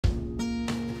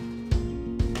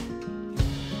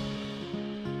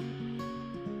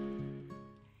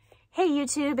Hey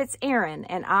YouTube, it's Erin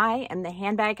and I am the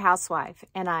Handbag Housewife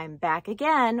and I'm back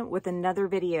again with another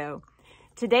video.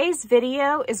 Today's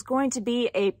video is going to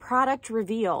be a product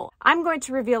reveal. I'm going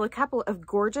to reveal a couple of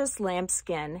gorgeous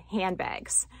lambskin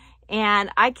handbags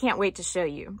and I can't wait to show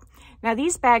you. Now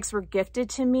these bags were gifted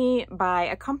to me by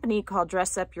a company called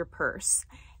Dress Up Your Purse.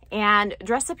 And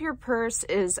Dress Up Your Purse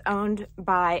is owned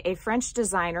by a French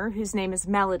designer whose name is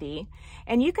Melody.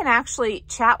 And you can actually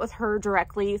chat with her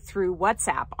directly through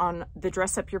WhatsApp on the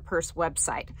Dress Up Your Purse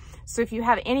website. So if you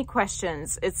have any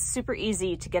questions, it's super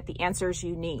easy to get the answers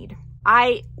you need.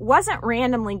 I wasn't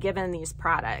randomly given these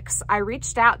products. I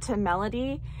reached out to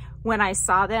Melody when I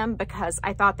saw them because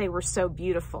I thought they were so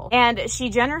beautiful. And she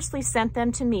generously sent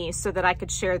them to me so that I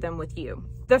could share them with you.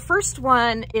 The first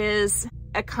one is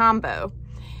a combo.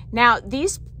 Now,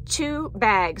 these two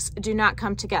bags do not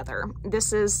come together.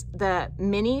 This is the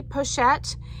mini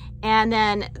pochette, and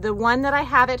then the one that I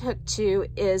have it hooked to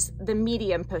is the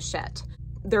medium pochette.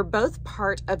 They're both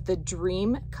part of the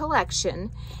Dream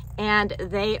Collection, and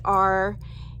they are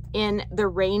in the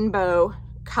rainbow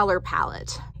color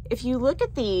palette. If you look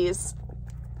at these,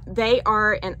 they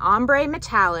are an ombre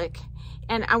metallic,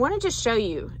 and I wanted to show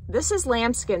you, this is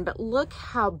lambskin, but look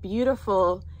how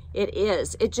beautiful it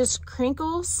is. It just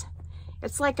crinkles.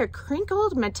 It's like a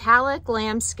crinkled metallic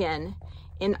lambskin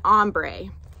in ombre.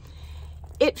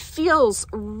 It feels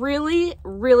really,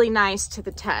 really nice to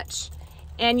the touch.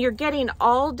 And you're getting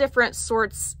all different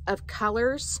sorts of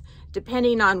colors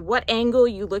depending on what angle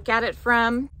you look at it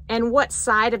from and what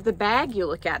side of the bag you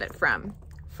look at it from.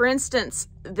 For instance,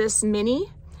 this mini,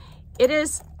 it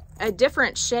is a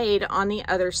different shade on the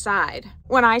other side.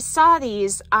 When I saw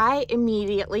these, I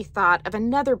immediately thought of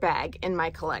another bag in my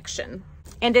collection.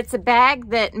 And it's a bag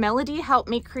that Melody helped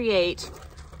me create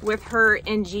with her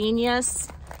ingenious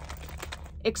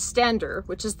extender,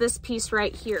 which is this piece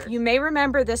right here. You may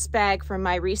remember this bag from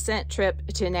my recent trip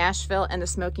to Nashville and the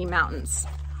Smoky Mountains.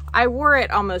 I wore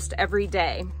it almost every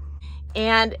day.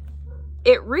 And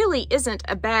it really isn't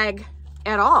a bag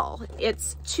at all.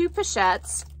 It's two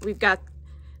pochettes. We've got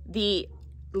the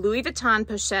Louis Vuitton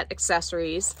Pochette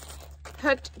accessories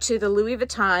hooked to the Louis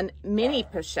Vuitton mini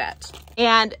pochette.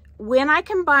 And when I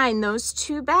combine those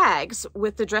two bags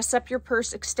with the Dress Up Your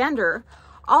Purse extender,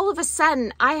 all of a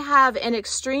sudden I have an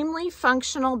extremely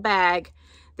functional bag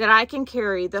that I can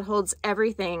carry that holds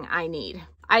everything I need.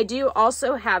 I do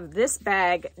also have this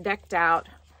bag decked out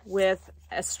with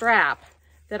a strap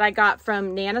that I got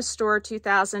from Nana Store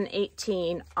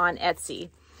 2018 on Etsy.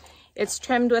 It's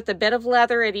trimmed with a bit of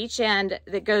leather at each end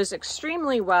that goes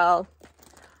extremely well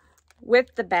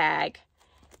with the bag.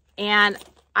 And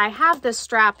I have this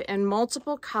strap in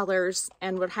multiple colors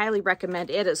and would highly recommend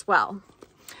it as well.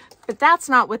 But that's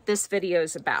not what this video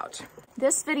is about.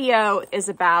 This video is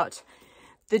about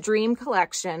the Dream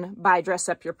Collection by Dress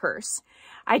Up Your Purse.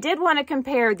 I did want to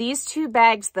compare these two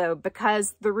bags though,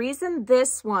 because the reason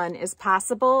this one is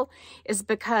possible is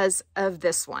because of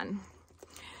this one.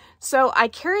 So I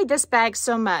carried this bag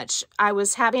so much, I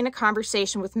was having a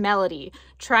conversation with Melody,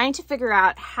 trying to figure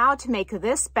out how to make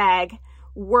this bag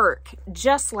work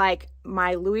just like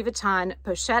my Louis Vuitton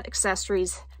Pochette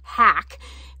accessories hack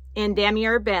in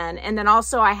Damier Ben. And then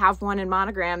also I have one in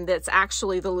monogram that's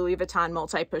actually the Louis Vuitton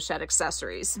multi-pochette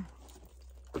accessories.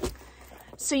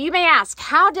 So you may ask,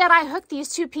 how did I hook these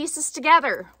two pieces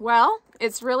together? Well,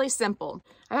 it's really simple.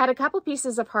 I had a couple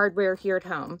pieces of hardware here at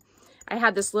home. I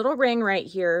had this little ring right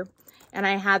here and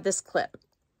I had this clip.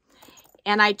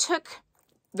 And I took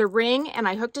the ring and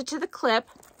I hooked it to the clip.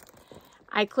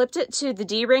 I clipped it to the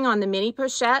D-ring on the mini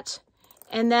pochette,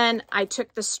 and then I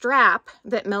took the strap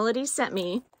that Melody sent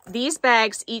me. These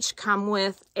bags each come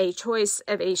with a choice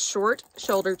of a short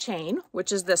shoulder chain,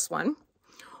 which is this one,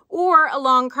 or a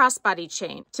long crossbody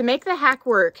chain. To make the hack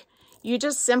work, you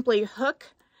just simply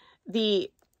hook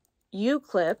the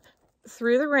U-clip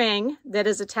through the ring that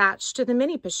is attached to the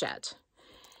mini pochette.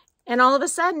 And all of a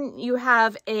sudden, you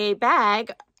have a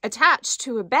bag attached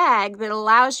to a bag that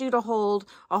allows you to hold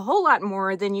a whole lot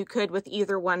more than you could with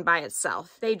either one by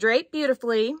itself. They drape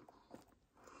beautifully,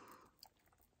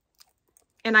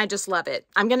 and I just love it.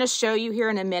 I'm going to show you here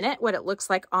in a minute what it looks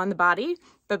like on the body,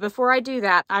 but before I do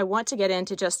that, I want to get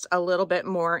into just a little bit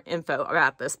more info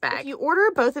about this bag. If you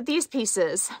order both of these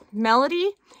pieces,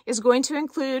 Melody is going to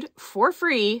include for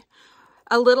free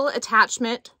a little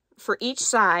attachment for each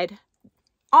side,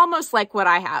 almost like what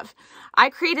I have. I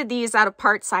created these out of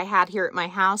parts I had here at my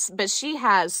house, but she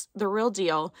has the real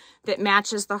deal that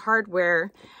matches the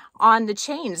hardware on the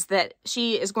chains that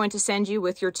she is going to send you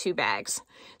with your two bags.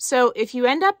 So if you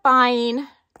end up buying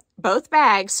both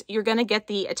bags, you're going to get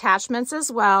the attachments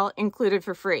as well included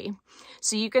for free.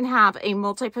 So you can have a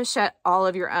multi-pochette all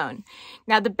of your own.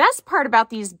 Now, the best part about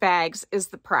these bags is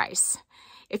the price.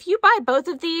 If you buy both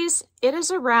of these, it is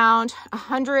around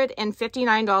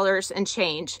 $159 and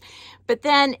change. But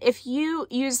then if you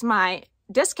use my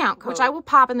discount code, which I will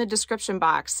pop in the description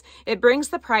box, it brings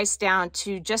the price down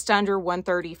to just under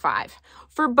 $135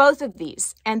 for both of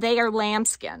these. And they are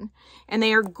lambskin and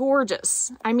they are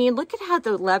gorgeous. I mean, look at how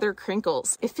the leather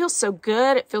crinkles. It feels so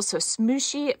good. It feels so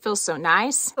smooshy. It feels so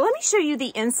nice. But let me show you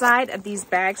the inside of these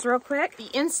bags real quick.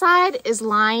 The inside is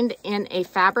lined in a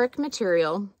fabric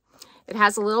material. It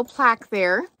has a little plaque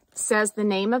there. Says the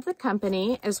name of the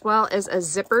company, as well as a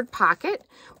zippered pocket,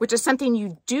 which is something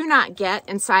you do not get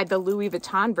inside the Louis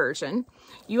Vuitton version.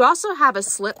 You also have a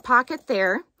slip pocket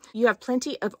there. You have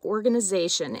plenty of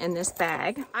organization in this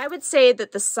bag. I would say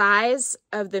that the size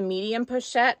of the medium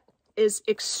pochette is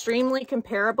extremely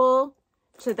comparable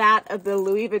to that of the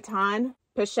Louis Vuitton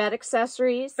pochette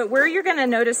accessories. But where you're going to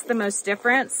notice the most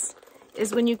difference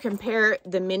is when you compare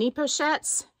the mini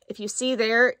pochettes. If you see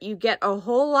there, you get a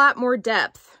whole lot more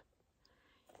depth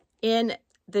in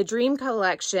the Dream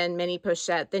Collection mini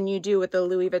pochette than you do with the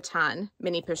Louis Vuitton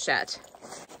mini pochette.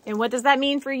 And what does that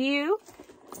mean for you?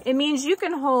 It means you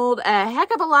can hold a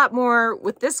heck of a lot more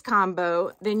with this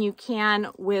combo than you can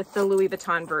with the Louis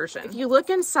Vuitton version. If you look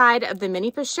inside of the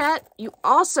mini pochette, you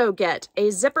also get a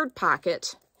zippered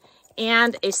pocket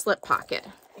and a slip pocket.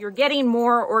 You're getting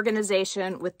more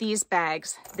organization with these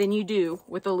bags than you do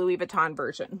with the Louis Vuitton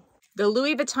version. The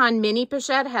Louis Vuitton mini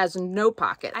pochette has no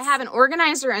pockets. I have an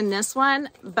organizer in this one,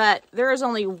 but there is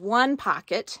only one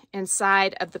pocket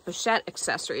inside of the pochette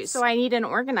accessories. So I need an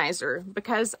organizer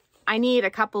because I need a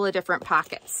couple of different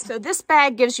pockets. So this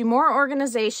bag gives you more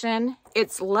organization.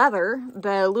 It's leather.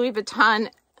 The Louis Vuitton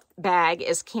bag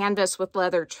is canvas with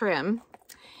leather trim.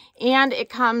 And it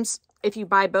comes, if you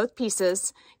buy both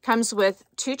pieces, comes with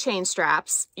 2 chain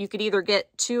straps. You could either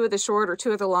get 2 of the short or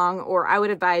 2 of the long, or I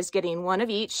would advise getting 1 of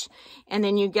each. And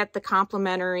then you get the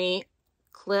complimentary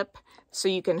clip so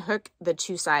you can hook the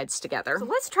 2 sides together. So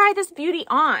let's try this beauty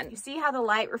on. You see how the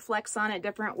light reflects on it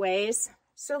different ways?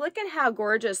 So look at how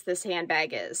gorgeous this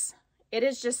handbag is. It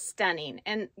is just stunning.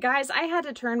 And guys, I had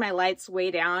to turn my lights way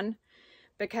down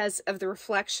because of the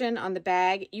reflection on the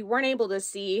bag. You weren't able to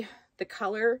see the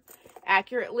color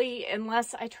accurately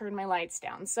unless I turn my lights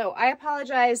down. So I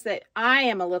apologize that I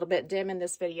am a little bit dim in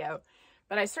this video,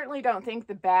 but I certainly don't think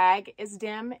the bag is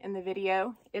dim in the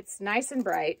video. It's nice and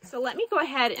bright. So let me go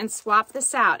ahead and swap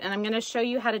this out, and I'm going to show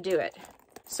you how to do it.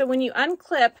 So when you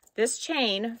unclip this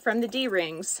chain from the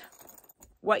D-rings,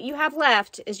 what you have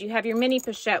left is you have your mini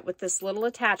pochette with this little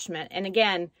attachment. And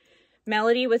again,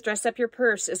 Melody with Dress Up Your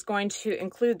Purse is going to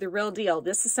include the real deal.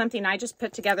 This is something I just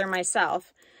put together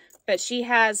myself, but she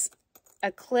has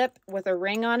a clip with a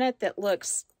ring on it that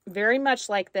looks very much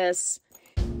like this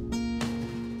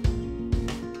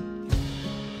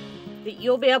that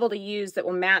you'll be able to use that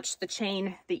will match the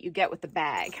chain that you get with the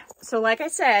bag. So like I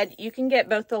said, you can get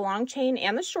both the long chain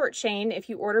and the short chain if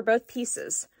you order both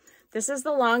pieces. This is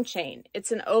the long chain.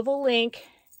 It's an oval link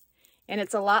and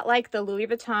it's a lot like the Louis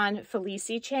Vuitton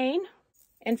Felicie chain.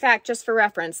 In fact, just for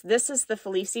reference, this is the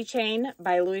Felicie chain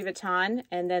by Louis Vuitton,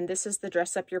 and then this is the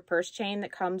Dress Up Your Purse chain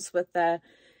that comes with the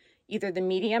either the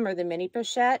medium or the mini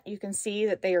pochette. You can see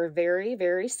that they are very,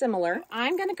 very similar.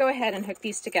 I'm going to go ahead and hook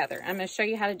these together. I'm going to show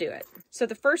you how to do it. So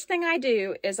the first thing I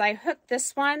do is I hook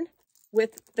this one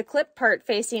with the clip part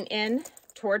facing in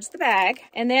towards the bag,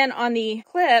 and then on the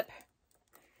clip,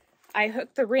 I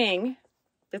hook the ring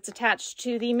that's attached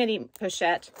to the mini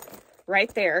pochette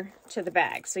right there to the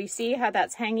bag. So you see how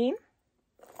that's hanging?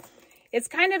 It's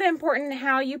kind of important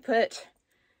how you put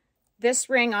this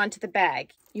ring onto the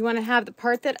bag. You want to have the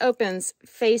part that opens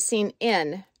facing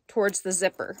in towards the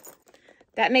zipper.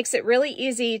 That makes it really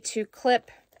easy to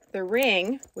clip the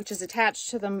ring, which is attached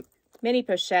to the mini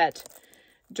pochette,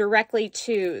 directly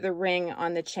to the ring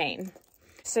on the chain.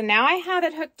 So now I have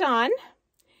it hooked on.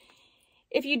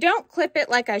 If you don't clip it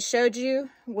like I showed you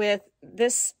with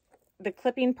this, the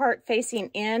clipping part facing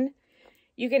in,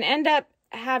 you can end up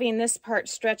having this part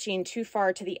stretching too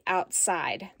far to the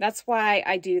outside. That's why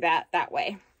I do that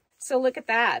way. So look at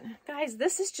that. Guys,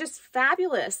 this is just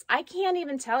fabulous. I can't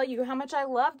even tell you how much I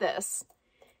love this.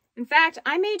 In fact,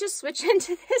 I may just switch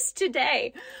into this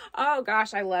today. Oh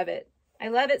gosh, I love it. I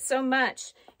love it so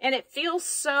much. And it feels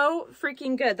so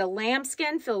freaking good. The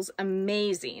lambskin feels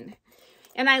amazing.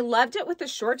 And I loved it with the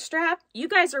short strap. You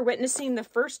guys are witnessing the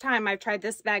first time I've tried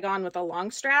this bag on with a long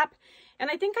strap. And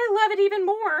I think I love it even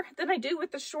more than I do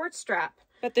with the short strap.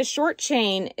 But the short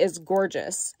chain is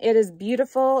gorgeous. It is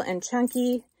beautiful and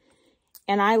chunky.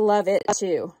 and I love it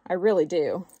too. I really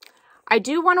do. I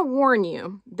do want to warn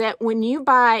you that when you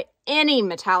buy any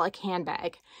metallic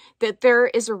handbag, that there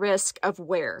is a risk of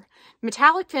wear.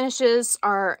 Metallic finishes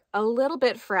are a little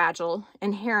bit fragile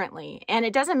inherently, and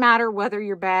it doesn't matter whether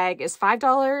your bag is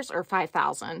 $5 or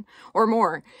 $5,000 or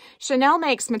more. Chanel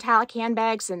makes metallic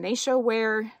handbags and they show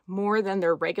wear more than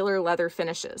their regular leather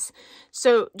finishes.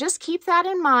 So just keep that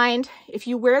in mind. If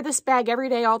you wear this bag every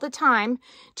day all the time,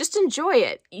 just enjoy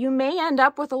it. You may end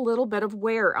up with a little bit of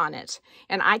wear on it.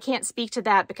 And I can't speak to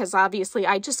that because obviously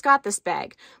I just got this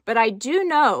bag. But I do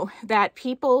know that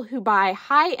people who buy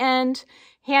high-end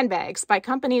handbags by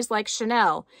companies like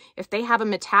Chanel, if they have a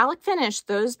metallic finish,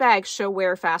 those bags show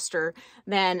wear faster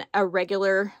than a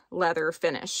regular leather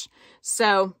finish.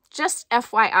 So just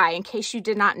FYI, in case you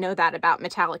did not know that about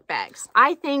metallic bags.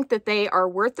 I think that they are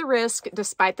worth the risk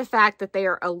despite the fact that they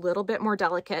are a little bit more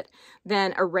delicate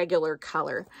than a regular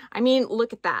color. I mean,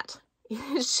 look at that.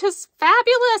 It's just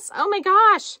fabulous. Oh my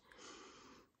gosh.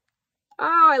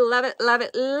 Oh, I love it, love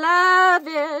it, love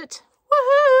it.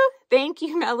 Woohoo! Thank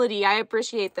you, Melody. I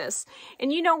appreciate this.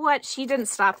 And you know what? She didn't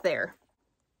stop there.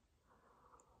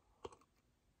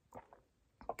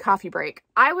 Coffee break.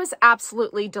 I was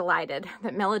absolutely delighted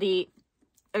that Melody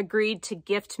agreed to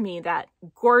gift me that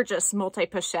gorgeous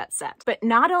multi-pochette set. But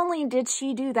not only did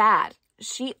she do that,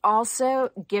 she also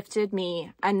gifted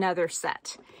me another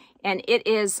set. And it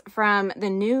is from the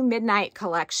new Midnight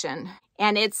collection.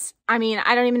 And it's, I mean,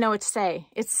 I don't even know what to say.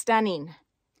 It's stunning.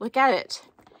 Look at it.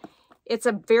 It's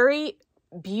a very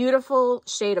beautiful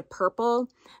shade of purple.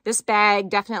 This bag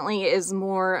definitely is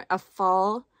more a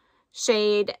fall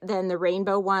shade than the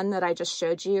rainbow one that I just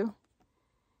showed you.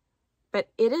 But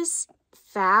it is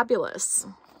fabulous.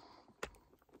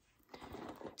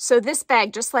 So this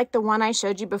bag, just like the one I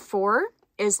showed you before,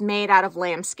 is made out of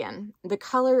lambskin. The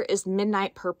color is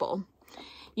midnight purple.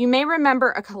 You may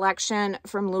remember a collection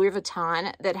from Louis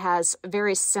Vuitton that has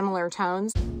very similar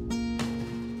tones.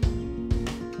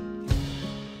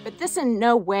 But this in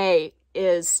no way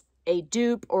is a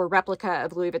dupe or replica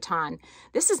of Louis Vuitton.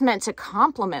 This is meant to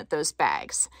complement those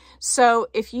bags. So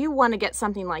if you want to get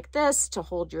something like this to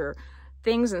hold your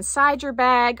things inside your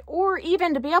bag, or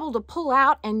even to be able to pull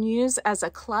out and use as a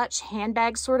clutch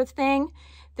handbag sort of thing,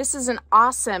 this is an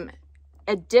awesome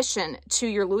addition to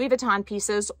your Louis Vuitton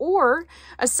pieces, or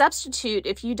a substitute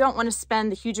if you don't want to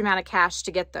spend the huge amount of cash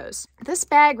to get those. This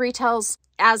bag retails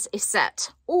as a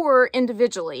set or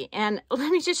individually, and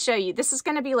let me just show you. This is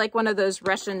going to be like one of those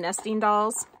Russian nesting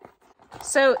dolls.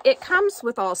 So it comes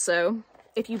with also,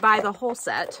 if you buy the whole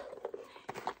set,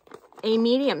 a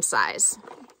medium size.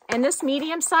 And this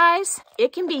medium size,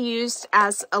 it can be used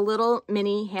as a little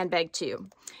mini handbag too.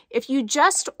 If you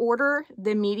just order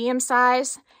the medium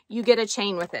size, you get a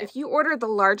chain with it. If you order the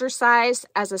larger size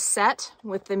as a set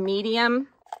with the medium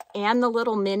and the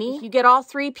little mini, if you get all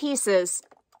three pieces,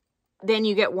 then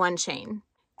you get one chain.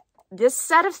 This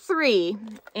set of three,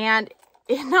 and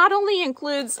it not only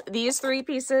includes these three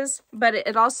pieces, but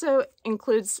it also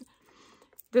includes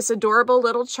this adorable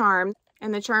little charm.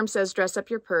 And the charm says, dress up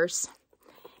your purse.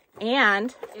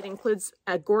 And it includes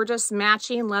a gorgeous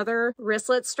matching leather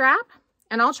wristlet strap.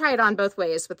 And I'll try it on both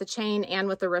ways, with the chain and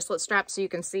with the wristlet strap so you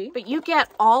can see. But you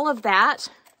get all of that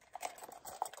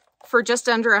for just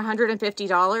under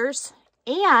 $150.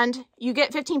 And you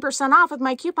get 15% off with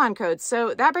my coupon code.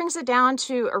 So that brings it down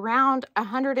to around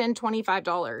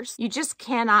 $125. You just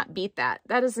cannot beat that.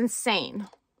 That is insane.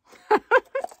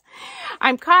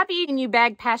 I'm copying you,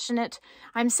 bag passionate.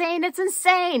 I'm saying it's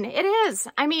insane. It is.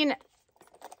 I mean,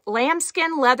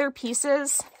 lambskin leather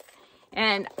pieces.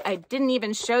 And I didn't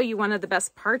even show you one of the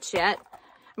best parts yet.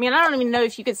 I mean, I don't even know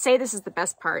if you could say this is the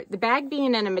best part. The bag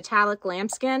being in a metallic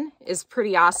lambskin is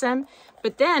pretty awesome.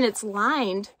 But then it's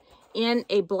lined in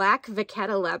a black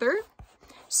vachetta leather.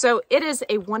 So it is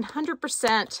a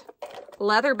 100%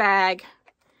 leather bag.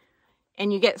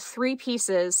 And you get three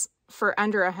pieces for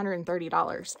under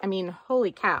 $130. I mean,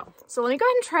 holy cow. So let me go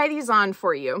ahead and try these on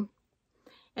for you.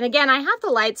 And again, I have the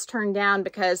lights turned down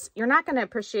because you're not going to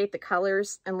appreciate the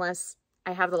colors unless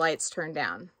I have the lights turned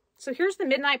down. So here's the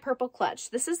Midnight Purple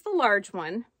Clutch. This is the large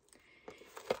one.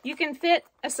 You can fit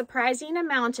a surprising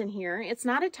amount in here. It's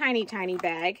not a tiny, tiny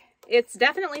bag. It's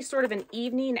definitely sort of an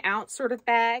evening out sort of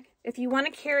bag. If you want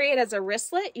to carry it as a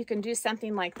wristlet, you can do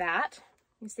something like that.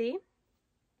 You see?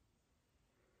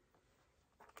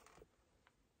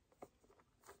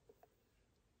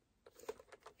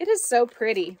 It is so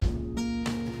pretty.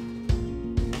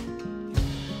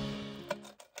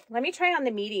 Let me try on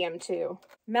the medium too.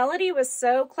 Melody was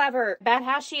so clever about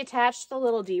how she attached the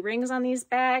little D-rings on these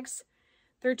bags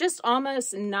They're just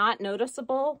almost not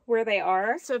noticeable where they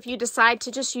are. So if you decide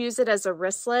to just use it as a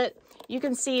wristlet, you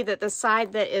can see that the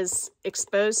side that is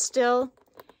exposed still,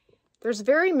 there's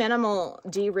very minimal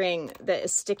D-ring that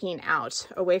is sticking out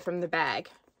away from the bag.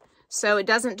 So it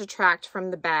doesn't detract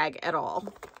from the bag at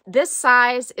all. This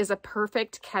size is a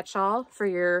perfect catch-all for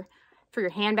your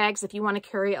handbags if you want to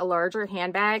carry a larger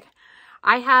handbag.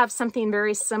 I have something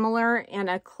very similar in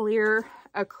a clear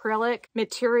acrylic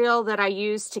material that I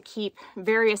use to keep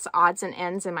various odds and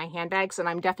ends in my handbags, and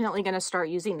I'm definitely going to start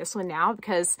using this one now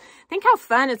because think how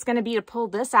fun it's going to be to pull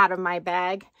this out of my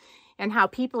bag and how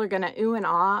people are going to ooh and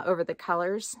ah over the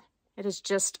colors. It is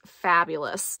just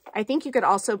fabulous. I think you could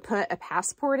also put a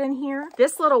passport in here.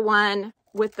 This little one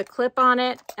with the clip on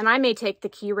it, and I may take the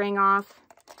key ring off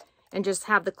and just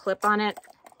have the clip on it.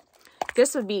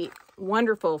 This would be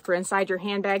wonderful for inside your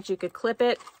handbags. You could clip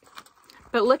it.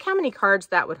 But look how many cards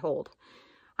that would hold.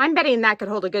 I'm betting that could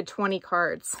hold a good 20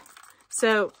 cards.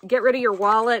 So get rid of your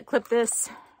wallet, clip this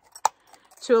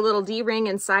to a little D-ring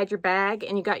inside your bag,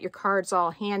 and you got your cards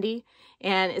all handy.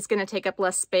 And it's going to take up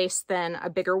less space than a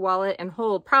bigger wallet and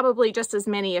hold probably just as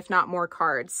many, if not more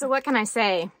cards. So what can I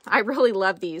say? I really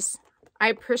love these. I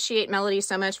appreciate Melody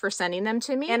so much for sending them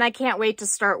to me, and I can't wait to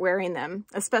start wearing them,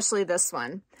 especially this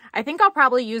one. I think I'll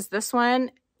probably use this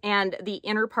one and the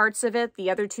inner parts of it,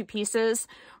 the other two pieces,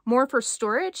 more for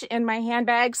storage in my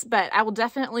handbags, but I will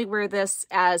definitely wear this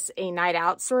as a night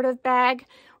out sort of bag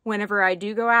whenever I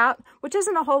do go out, which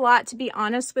isn't a whole lot to be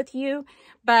honest with you,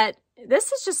 but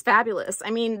this is just fabulous.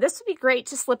 I mean, this would be great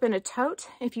to slip in a tote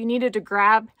if you needed to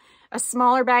grab a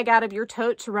smaller bag out of your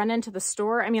tote to run into the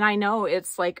store. I mean, I know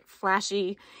it's like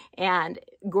flashy and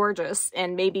gorgeous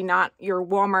and maybe not your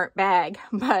Walmart bag,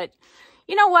 but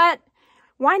you know what?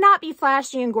 Why not be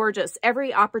flashy and gorgeous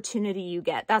every opportunity you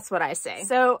get? That's what I say.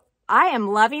 So I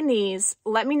am loving these.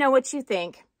 Let me know what you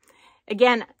think.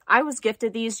 Again, I was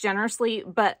gifted these generously,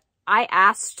 but I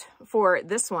asked for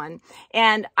this one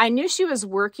and I knew she was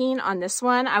working on this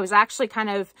one. I was actually kind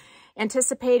of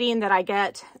anticipating that I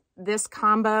get this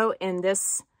combo in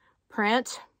this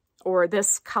print or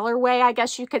this colorway, I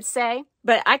guess you could say,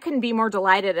 but I couldn't be more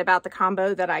delighted about the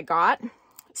combo that I got.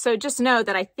 So just know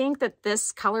that I think that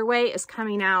this colorway is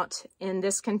coming out in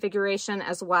this configuration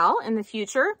as well in the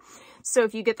future. So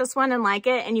if you get this one and like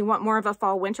it and you want more of a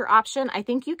fall winter option, I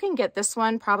think you can get this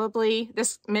one, probably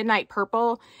this midnight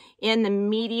purple, in the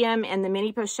medium and the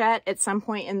mini pochette at some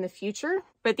point in the future.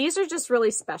 But these are just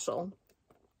really special.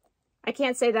 I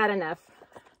can't say that enough.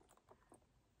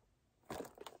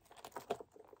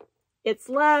 It's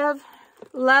love,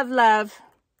 love, love.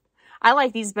 I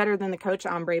like these better than the Coach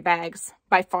ombre bags,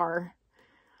 by far.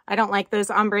 I don't like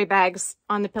those ombre bags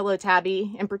on the pillow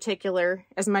tabby in particular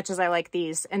as much as I like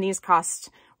these, and these cost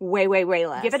way, way, way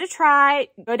less. Give it a try.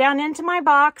 Go down into my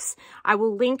box. I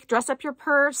will link Dress Up Your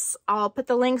Purse. I'll put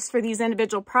the links for these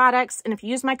individual products, and if you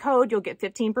use my code, you'll get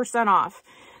 15% off.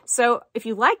 So if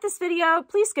you like this video,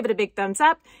 please give it a big thumbs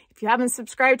up. If you haven't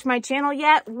subscribed to my channel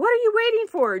yet, what are you waiting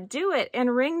for? Do it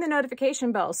and ring the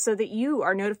notification bell so that you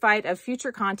are notified of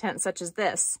future content such as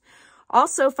this.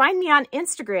 Also, find me on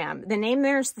Instagram. The name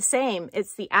there is the same.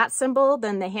 It's the @ symbol,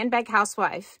 then the Handbag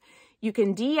Housewife. You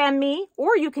can DM me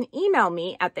or you can email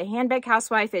me at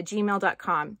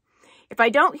thehandbaghousewife@gmail.com. If I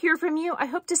don't hear from you, I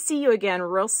hope to see you again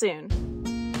real soon.